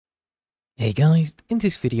Hey guys, in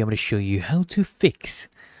this video I'm going to show you how to fix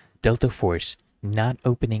Delta Force not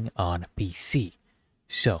opening on PC.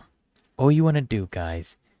 So, all you want to do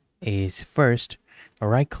guys is first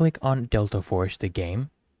right click on Delta Force the game,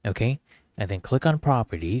 okay? And then click on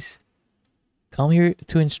properties. Come here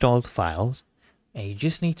to installed files, and you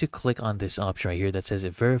just need to click on this option right here that says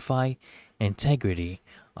verify integrity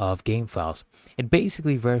of game files. It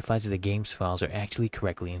basically verifies that the game's files are actually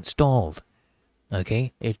correctly installed.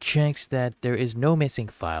 Okay, it checks that there is no missing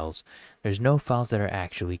files. There's no files that are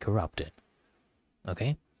actually corrupted.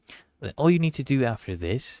 Okay, then all you need to do after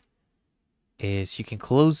this is you can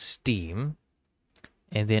close Steam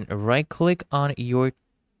and then right click on your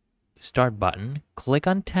start button, click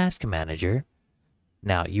on Task Manager.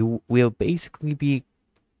 Now you will basically be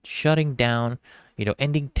shutting down,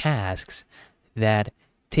 ending tasks that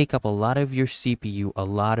take up a lot of your CPU, a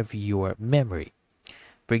lot of your memory.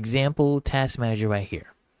 For example, Task Manager right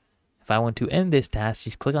here. If I want to end this task,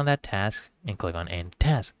 just click on that task and click on End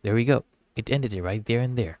Task. There we go. It ended it right there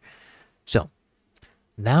and there. So,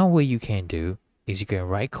 now what you can do is you can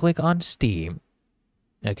right click on Steam.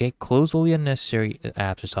 Okay, close all the unnecessary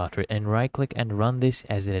apps or software and right click and run this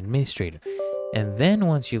as an administrator. And then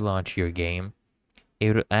once you launch your game,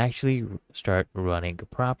 it will actually start running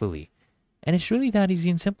properly. And it's really that easy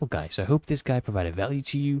and simple, guys. So I hope this guide provided value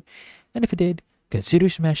to you. And if it did, consider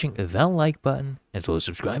smashing that like button as well as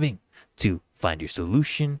subscribing to Find Your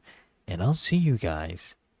Solution, and I'll see you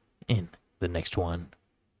guys in the next one.